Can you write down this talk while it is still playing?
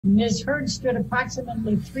Ms. Heard stood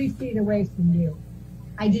approximately 3 feet away from you.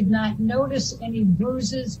 I did not notice any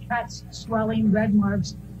bruises, cuts, swelling, red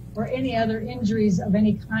marks, or any other injuries of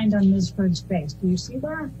any kind on Ms. Heard's face. Do you see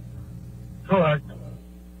that? Correct.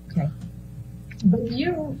 Okay. But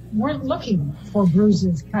you weren't looking for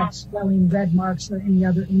bruises, cuts, swelling, red marks, or any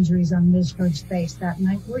other injuries on Ms. Heard's face that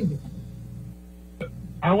night, were you?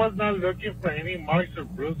 I was not looking for any marks or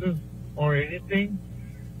bruises or anything.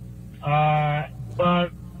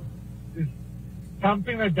 But it's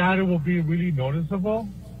something like that, it will be really noticeable.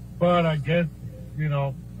 But I guess,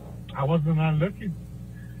 I was not looking.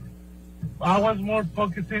 I was more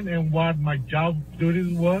focusing on what my job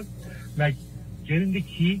duties was, like getting the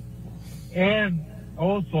key. And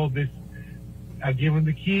also I gave them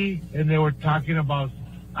the key, and they were talking about,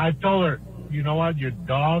 I told her, you know what, your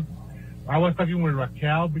dog, I was talking with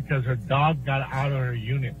Raquel because her dog got out of her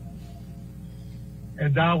unit.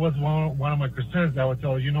 And that was one of my concerns. I would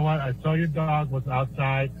tell her, you know what, I saw your dog was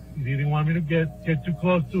outside. You didn't want me to get too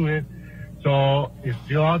close to it. So it's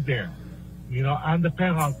still out there. On the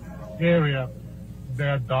penthouse area,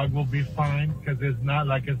 the dog will be fine because it's not,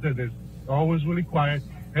 like I said, it's always really quiet.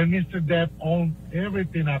 And Mr. Depp owns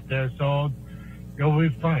everything up there, so it'll be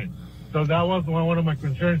fine. So that was one of my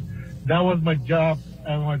concerns. That was my job,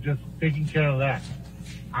 and I was just taking care of that.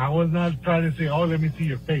 I was not trying to say, oh, let me see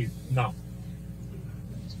your face. No.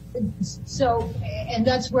 So, and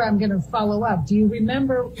that's where I'm going to follow up. Do you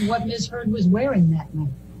remember what Ms. Heard was wearing that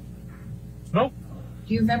night? No.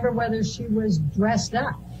 Do you remember whether she was dressed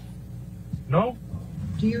up? No.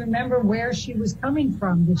 Do you remember where she was coming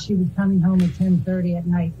from, that she was coming home at 10:30 at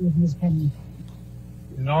night with Ms. Penny?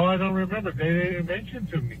 No, I don't remember. They didn't mention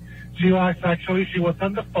to me. She was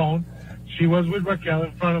on the phone. She was with Raquel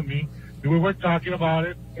in front of me. We were talking about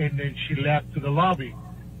it, and then she left to the lobby,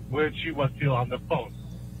 where she was still on the phone.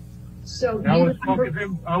 So I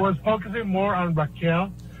was focusing more on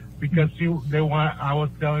Raquel because I was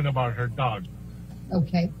telling about her dog.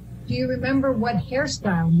 Okay. Do you remember what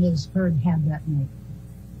hairstyle Ms. Heard had that night?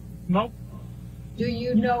 No. Do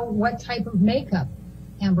you know what type of makeup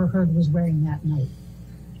Amber Heard was wearing that night?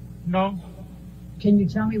 No. Can you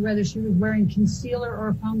tell me whether she was wearing concealer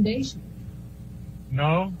or foundation?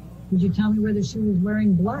 No. Could you tell me whether she was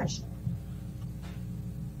wearing blush?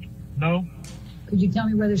 No. Could you tell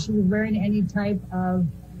me whether she was wearing any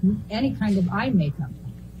kind of eye makeup?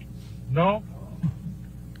 No.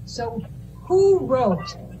 So who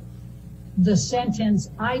wrote the sentence,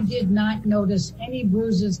 I did not notice any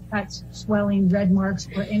bruises, cuts, swelling, red marks,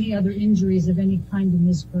 or any other injuries of any kind in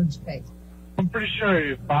Ms. Heard's face? I'm pretty sure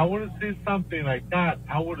if I would have seen something like that,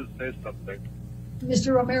 I would have said something.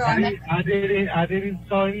 Mr. Romero, I didn't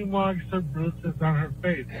saw any marks or bruises on her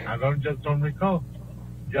face. I don't recall.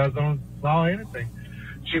 Just don't saw anything.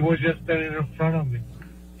 She was just standing in front of me.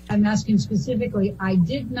 I'm asking specifically, I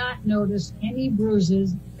did not notice any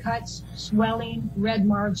bruises, cuts, swelling, red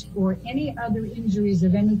marks, or any other injuries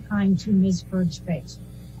of any kind to Ms. Heard's face.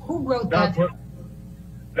 Who wrote that?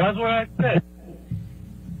 That's what I said.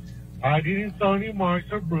 I didn't saw any marks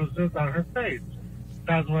or bruises on her face.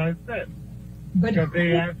 That's what I said. Because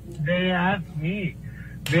they asked me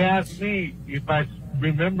if I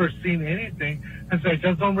remember seeing anything. I said, I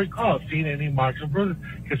just don't recall seeing any marks or bruises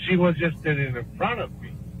because she was just sitting in front of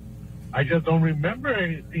me. I just don't remember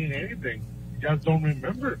seeing anything. Just don't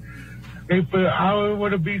remember. If it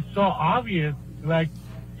would have been so obvious, like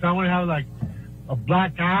someone had like a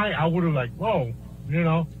black eye, I would have like, whoa,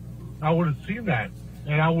 I would have seen that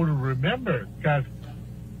and I would have remembered because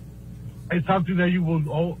it's something that you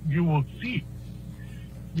will see.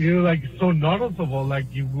 Like so noticeable, like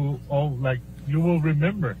you will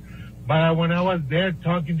remember. But when I was there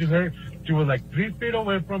talking to her, she was like 3 feet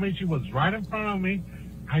away from me. She was right in front of me.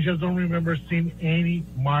 I just don't remember seeing any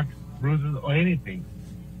marks, bruises, or anything.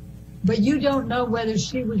 But you don't know whether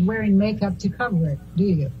she was wearing makeup to cover it, do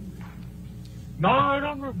you? No, I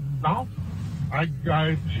don't know. No.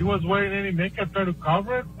 She was wearing any makeup to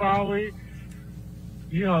cover it, probably.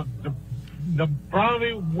 You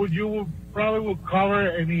probably would cover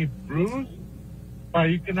any bruise, but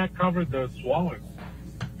you cannot cover the swelling.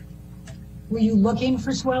 Were you looking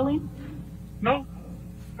for swelling? No.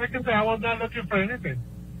 Like I said, I was not looking for anything.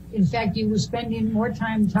 In fact, you were spending more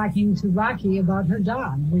time talking to Rocky about her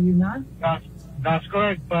dog, were you not? That's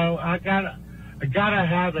correct, but I gotta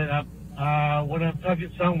have it. When I'm talking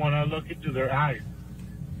to someone, I look into their eyes.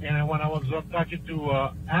 And when I was talking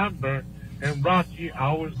to Amber and Rocky, I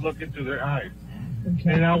always look into their eyes.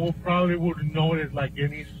 Okay. And I would notice like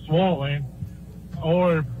any swollen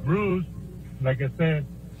or bruise, like I said,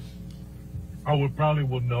 I would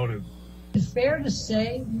notice. Is it fair to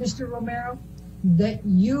say, Mr. Romero, that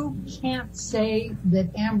you can't say that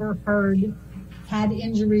Amber Heard had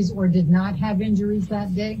injuries or did not have injuries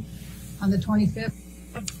that day on the 25th?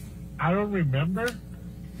 I don't remember.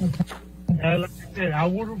 Okay. And like I said, I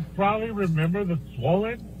would probably remember the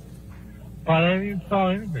swollen, but I didn't saw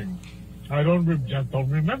anything. I just don't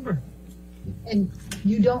remember. And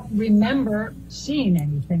you don't remember seeing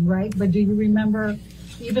anything, right? But do you remember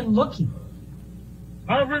even looking?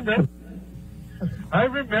 I remember.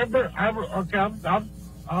 I'm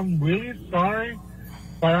really sorry,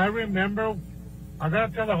 but I remember. I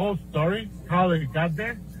gotta tell the whole story how they got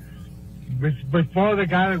there. Before they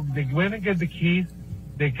went and get the keys.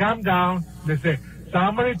 They come down. They say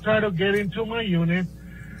somebody tried to get into my unit.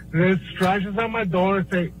 There's scratches on my door.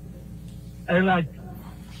 And like,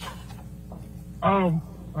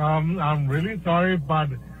 I'm really sorry, but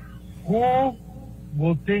who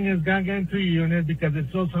will think is gonna get into your unit because they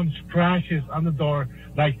saw some scratches on the door,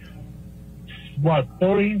 like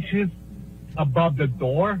 4 inches above the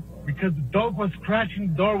door, because the dog was scratching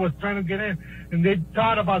the door, was trying to get in, and they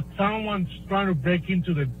thought about someone trying to break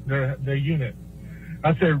into their unit.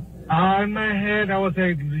 I said, in my head, I was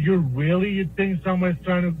like, you think someone's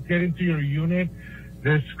trying to get into your unit?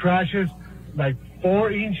 There's scratches like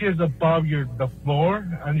 4 inches above the floor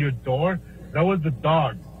on your door. That was the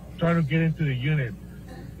dog trying to get into the unit.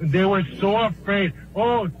 They were so afraid.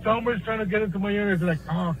 Oh, someone's trying to get into my unit. They're like,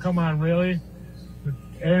 oh, come on, really?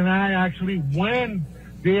 And I actually, when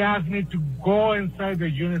they asked me to go inside the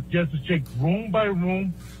unit just to check room by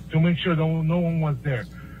room to make sure no one was there.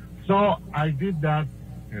 So I did that.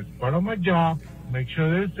 It's part of my job, make sure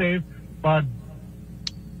they're safe. But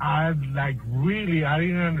I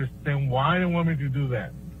didn't understand why they want me to do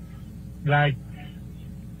that. Like,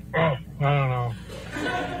 I don't know.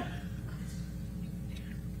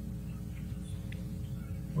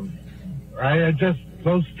 I just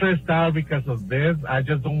so stressed out because of this. I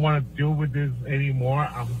just don't want to deal with this anymore.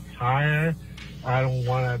 I'm tired. I don't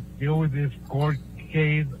want to deal with this court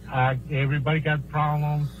case. Everybody got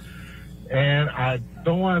problems. And I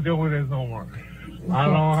don't want to deal with this no more. Okay.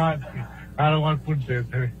 I don't want to put this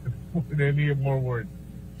with any more words.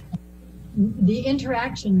 The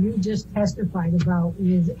interaction you just testified about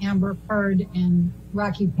with Amber Heard and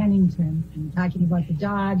Rocky Pennington, and talking about the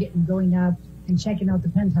dog and going up and checking out the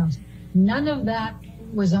penthouse, none of that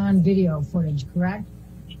was on video footage, correct?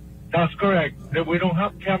 That's correct. We don't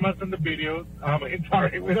have cameras in the videos.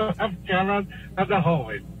 We don't have cameras at the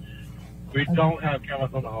hallway. We don't have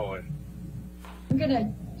cameras on the hallway. I'm going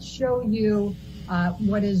to show you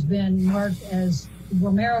what has been marked as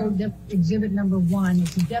Romero Exhibit Number 1.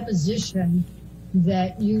 It's a deposition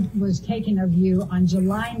that was taken of you on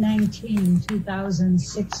July 19,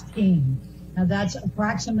 2016. Now, that's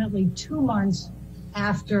approximately 2 months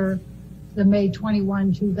after the May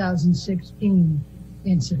 21, 2016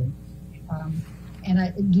 incident.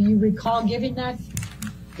 Do you recall giving that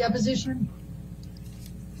deposition?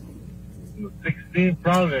 16,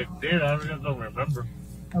 probably I did. I just don't remember.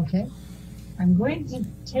 Okay. I'm going to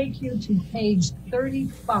take you to page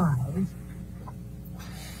 35.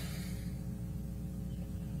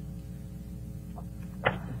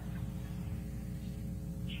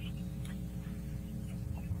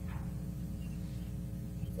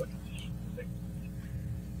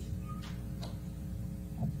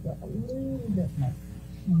 I've got a little bit more.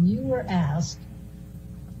 When you were asked,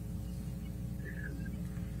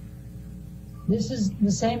 this is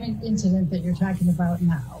the same incident that you're talking about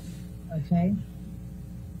now, okay?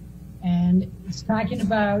 And it's talking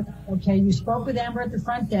about, okay, you spoke with Amber at the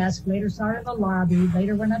front desk, later saw her in the lobby,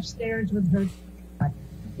 later went upstairs with her.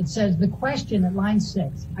 It says, the question at line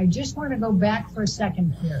 6, I just want to go back for a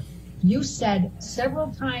second here. You said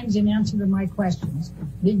several times in answer to my questions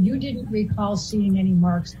that you didn't recall seeing any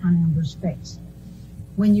marks on Amber's face.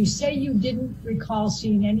 When you say you didn't recall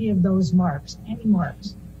seeing any of those marks,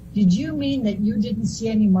 did you mean that you didn't see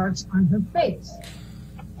any marks on her face?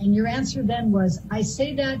 And your answer then was, I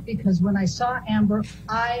say that because when I saw Amber,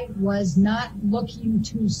 I was not looking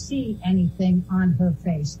to see anything on her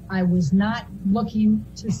face. I was not looking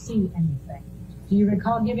to see anything. Do you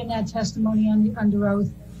recall giving that testimony under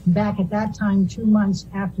oath back at that time, 2 months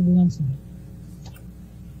after the incident?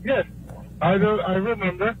 Yes, I do. I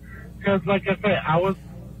remember, because like I say,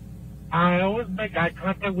 I always make eye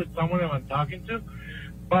contact with someone that I'm talking to,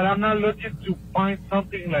 but I'm not looking to find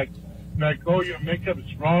something like, oh, your makeup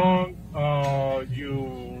is wrong,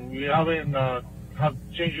 you haven't have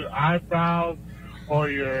changed your eyebrows, or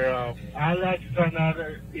your eyelashes are not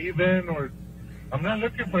even, or I'm not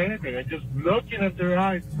looking for anything. I'm just looking at their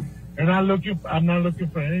eyes, and I'm not looking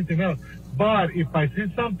for anything else. But if I see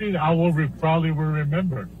something, I will probably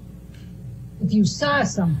remember. if you saw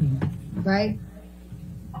something, right?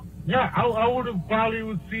 Yeah, I would have probably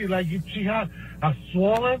would see, like, if she had a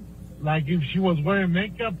swollen, like if she was wearing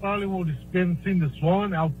makeup, probably would have been seeing the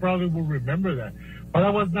swollen. I probably would remember that. But I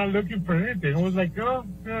was not looking for anything. I was like, oh,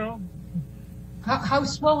 you know. How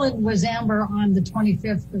swollen was Amber on the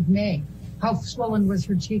 25th of May? How swollen was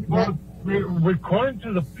her cheek? Well, according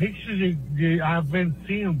to the pictures I've been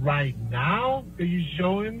seeing right now that you're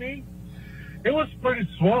showing me, it was pretty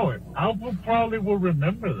swollen. I probably will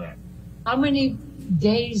remember that. How many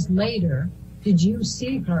days later did you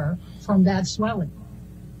see her from that swelling?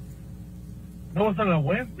 That was on a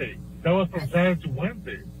Wednesday. That was from Saturday to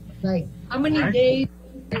Wednesday. Right. How many days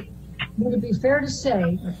would it be fair to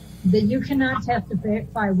say that you cannot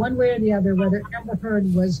testify one way or the other whether Amber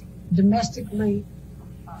Heard was domestically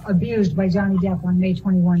abused by Johnny Depp on May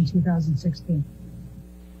 21, 2016?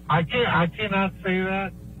 I cannot say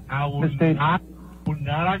that. I would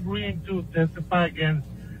not agree to testify against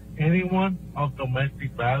anyone of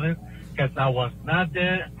domestic violence because I was not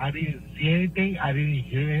there. I didn't see anything. I didn't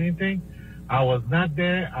hear anything. I was not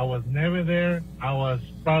there. I was never there. I was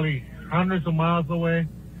probably hundreds of miles away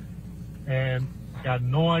and got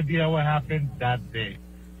no idea what happened that day.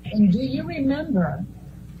 And do you remember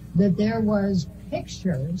that there was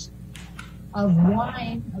pictures of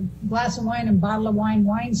wine, a glass of wine and bottle of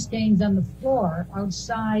wine stains on the floor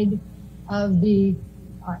outside of the,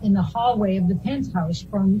 in the hallway of the penthouse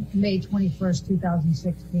from May 21st,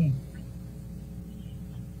 2016?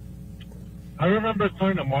 I remember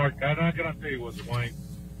telling to Mark, I'm not going to say it was wine.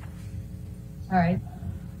 All right.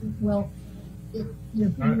 Well,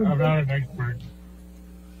 I'm not an expert.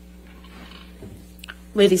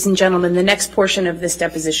 Ladies and gentlemen, the next portion of this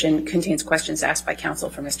deposition contains questions asked by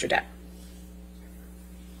counsel for Mr. Depp.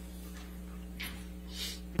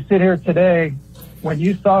 You sit here today, when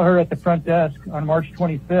you saw her at the front desk on March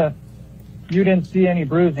 25th, you didn't see any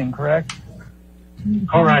bruising, correct?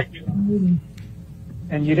 Correct.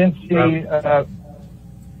 And you didn't see that,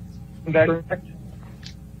 correct?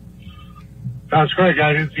 That's correct.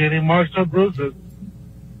 I didn't see any marks or bruises.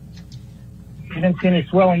 You didn't see any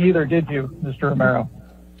swelling either, did you, Mr. Romero?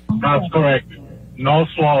 That's correct. No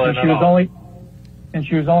swelling at all. And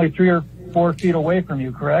she was only 3 or 4 feet away from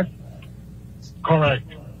you, correct? Correct.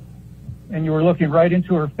 And you were looking right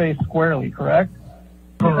into her face squarely, correct?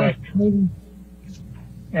 Correct. And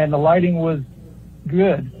the lighting was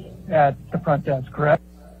good at the front desk, correct?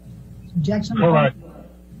 Objection? Correct.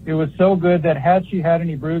 It was so good that had she had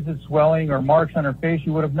any bruises, swelling, or marks on her face,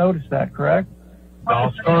 you would have noticed that, correct?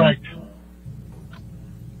 That's correct.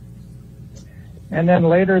 And then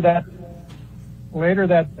later that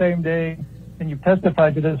same day, and you've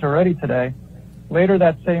testified to this already today, later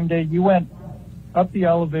that same day, you went up the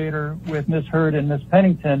elevator with Ms. Heard and Ms.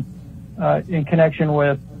 Pennington in connection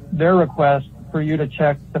with their request for you to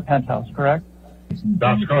check the penthouse, correct?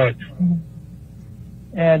 That's correct.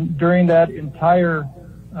 And during that entire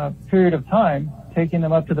period of time, taking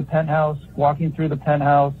them up to the penthouse, walking through the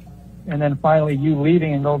penthouse, and then finally you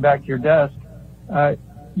leaving and going back to your desk,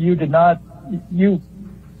 you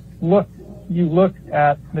looked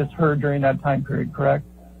at Ms. Heard during that time period, correct?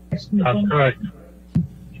 That's correct.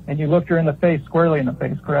 And you looked her in the face, squarely in the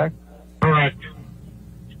face, correct? Correct.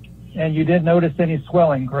 And you didn't notice any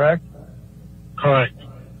swelling, correct? Correct.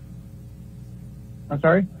 I'm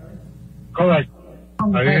sorry? Correct.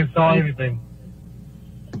 I didn't saw anything.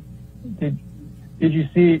 Did you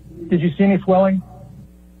see any swelling?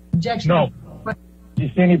 Objection? No. Did you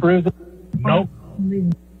see any bruises? Nope.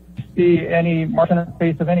 Did you see any marks on her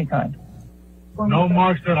face of any kind? No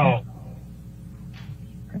marks at all.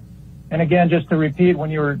 And again, just to repeat, when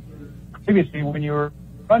you were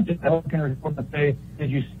front desk looking her in the face, did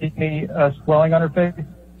you see any swelling on her face?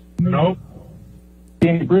 Nope. See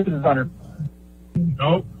any bruises on her?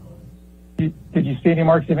 Nope. Did you see any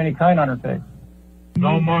marks of any kind on her face?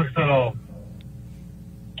 No marks at all.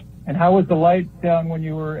 And how was the light down when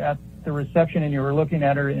you were at the reception and you were looking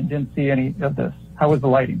at her and didn't see any of this? How was the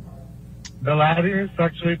lighting? The lighting is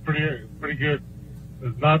actually pretty good.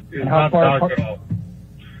 It's not dark at all.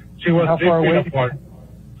 She was 6 feet apart.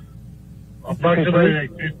 Approximately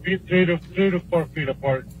 3 to 4 feet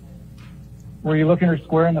apart. Were you looking her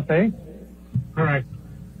square in the face? Correct.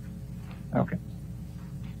 Okay.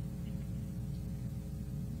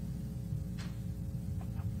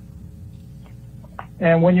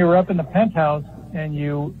 And when you were up in the penthouse and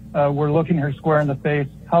you were looking her square in the face,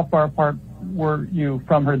 how far apart were you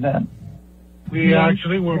from her then? We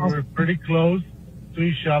actually were pretty close to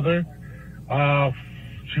each other.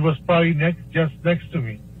 She was probably just next to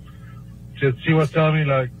me. She was telling me,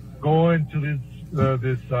 like, go into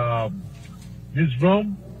this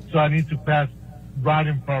room. so I need to pass right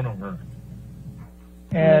in front of her.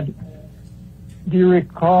 And do you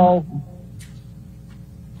recall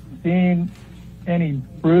seeing any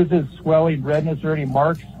bruises, swelling, redness, or any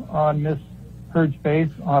marks on Miss Heard's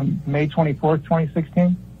face on May 24th,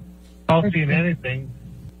 2016? I don't see anything.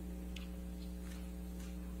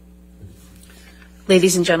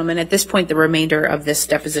 Ladies and gentlemen, at this point, the remainder of this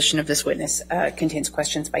deposition of this witness contains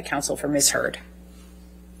questions by counsel for Ms. Heard.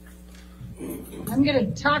 I'm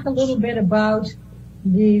going to talk a little bit about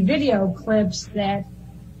the video clips that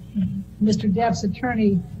Mr. Depp's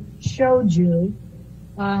attorney showed you.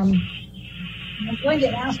 I'm going to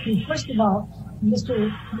ask you, first of all,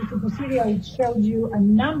 Mr. Presidio showed you a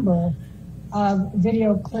number of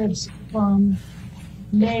video clips from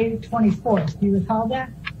May 24th. Do you recall that?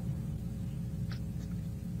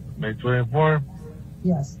 May 24th?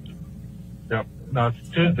 Yes. Yep. No, it's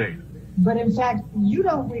Tuesday. But in fact, you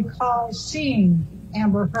don't recall seeing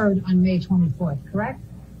Amber Heard on May 24th, correct?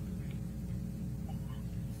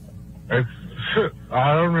 I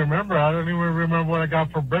don't remember. I don't even remember what I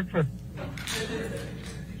got for breakfast.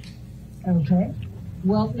 Okay.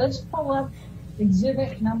 Well, let's pull up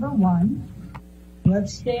exhibit number 1.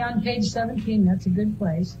 Let's stay on page 17. That's a good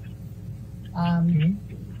place.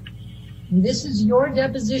 This is your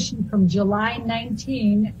deposition from July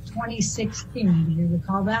 19, 2016. Do you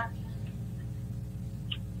recall that?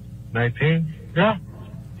 19? Yeah.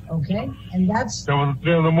 Okay. And that's... That was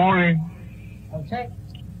 3 in the morning. Okay.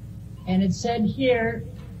 And it said here,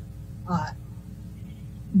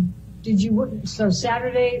 did you work... So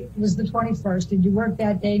Saturday was the 21st. Did you work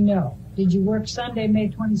that day? No. Did you work Sunday, May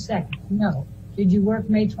 22nd? No. Did you work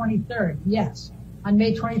May 23rd? Yes. On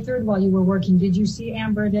May 23rd, while you were working, did you see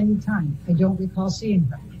Amber at any time? I don't recall seeing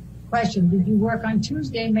her. Question, did you work on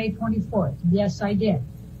Tuesday, May 24th? Yes, I did.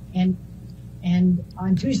 And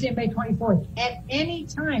on Tuesday, May 24th, at any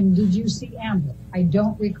time did you see Amber? I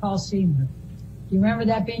don't recall seeing her. Do you remember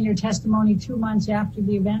that being your testimony 2 months after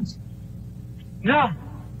the events? Yeah.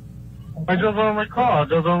 Okay. I just don't recall. I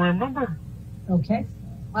just don't remember. Okay.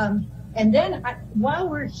 And then while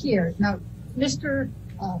we're here, now, Mr.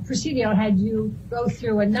 Presidio had you go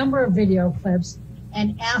through a number of video clips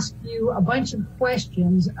and ask you a bunch of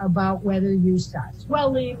questions about whether you saw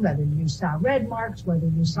swelling, whether you saw red marks, whether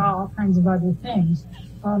you saw all kinds of other things.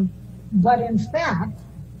 But in fact,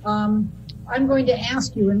 I'm going to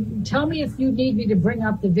ask you, and tell me if you need me to bring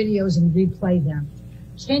up the videos and replay them.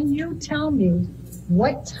 Can you tell me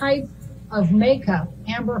what type of makeup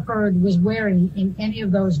Amber Heard was wearing in any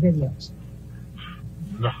of those videos?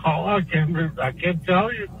 No, I can't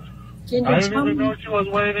tell you. I didn't even know she was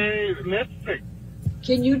wearing any lipstick.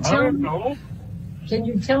 Can you tell I don't know. Can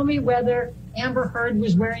you tell me whether Amber Heard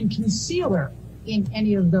was wearing concealer in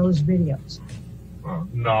any of those videos?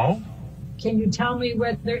 No. Can you tell me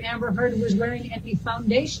whether Amber Heard was wearing any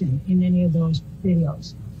foundation in any of those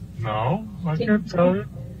videos? No, I can't tell you.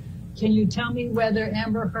 Can you tell me whether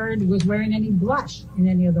Amber Heard was wearing any blush in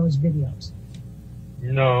any of those videos?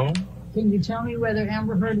 No. Can you tell me whether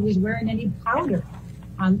Amber Heard was wearing any powder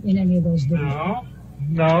in any of those videos?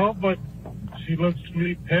 No, but she looks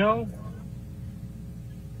really pale.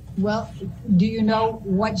 Well, do you know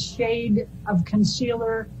what shade of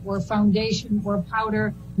concealer or foundation or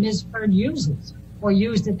powder Ms. Heard uses or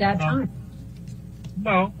used at that time?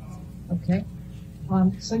 No. Okay.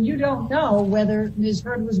 So you don't know whether Ms.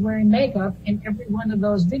 Heard was wearing makeup in every one of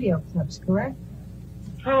those video clips, correct?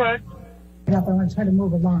 Correct. I want to try to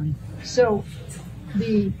move along. So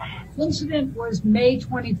the incident was May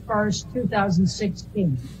 21st,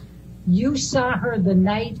 2016. You saw her the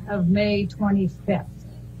night of May 25th,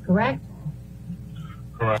 correct?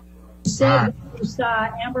 Correct. You said you saw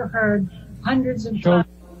Amber Heard hundreds of times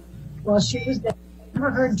while she was there. Did Amber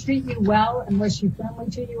Heard treat you well, and was she friendly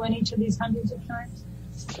to you in each of these hundreds of times?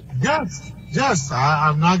 Yes.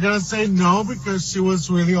 I'm not going to say no because she was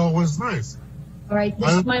really always nice. All right,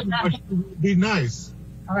 this is my last. Be nice.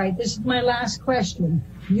 All right, this is my last question.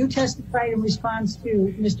 You testified in response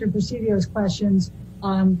to Mr. Presidio's questions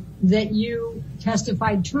that you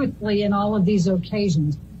testified truthfully in all of these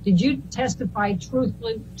occasions. Did you testify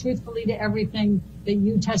truthfully to everything that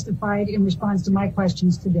you testified in response to my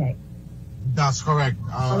questions today? That's correct.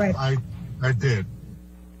 All right. I did.